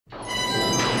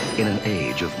In an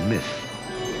age of myth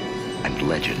and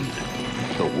legend,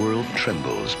 the world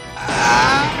trembles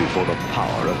before the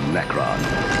power of Necron,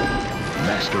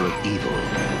 master of evil,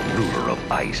 ruler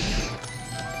of ice.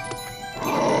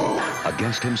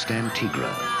 Against him stand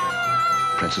Tigra,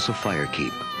 princess of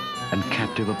Firekeep, and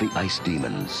captive of the ice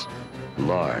demons.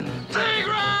 Larn,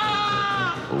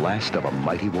 last of a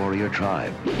mighty warrior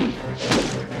tribe,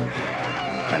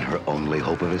 and her only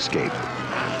hope of escape.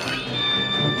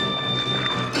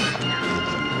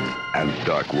 And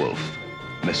Dark Wolf,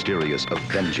 mysterious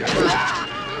avenger,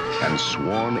 and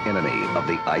sworn enemy of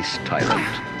the Ice Tyrant.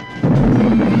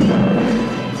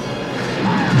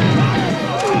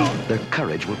 Their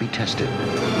courage will be tested.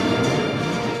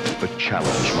 The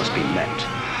challenge must be met.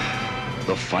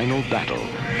 The final battle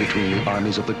between the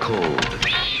armies of the cold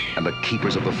and the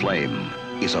keepers of the flame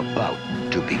is about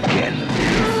to begin.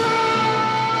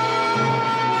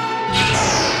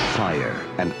 Fire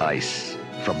and ice,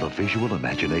 from the visual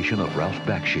imagination of Ralph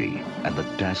Bakshi and the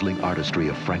dazzling artistry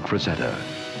of Frank Frazetta.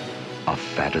 A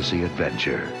fantasy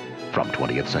adventure from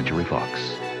 20th Century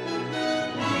Fox.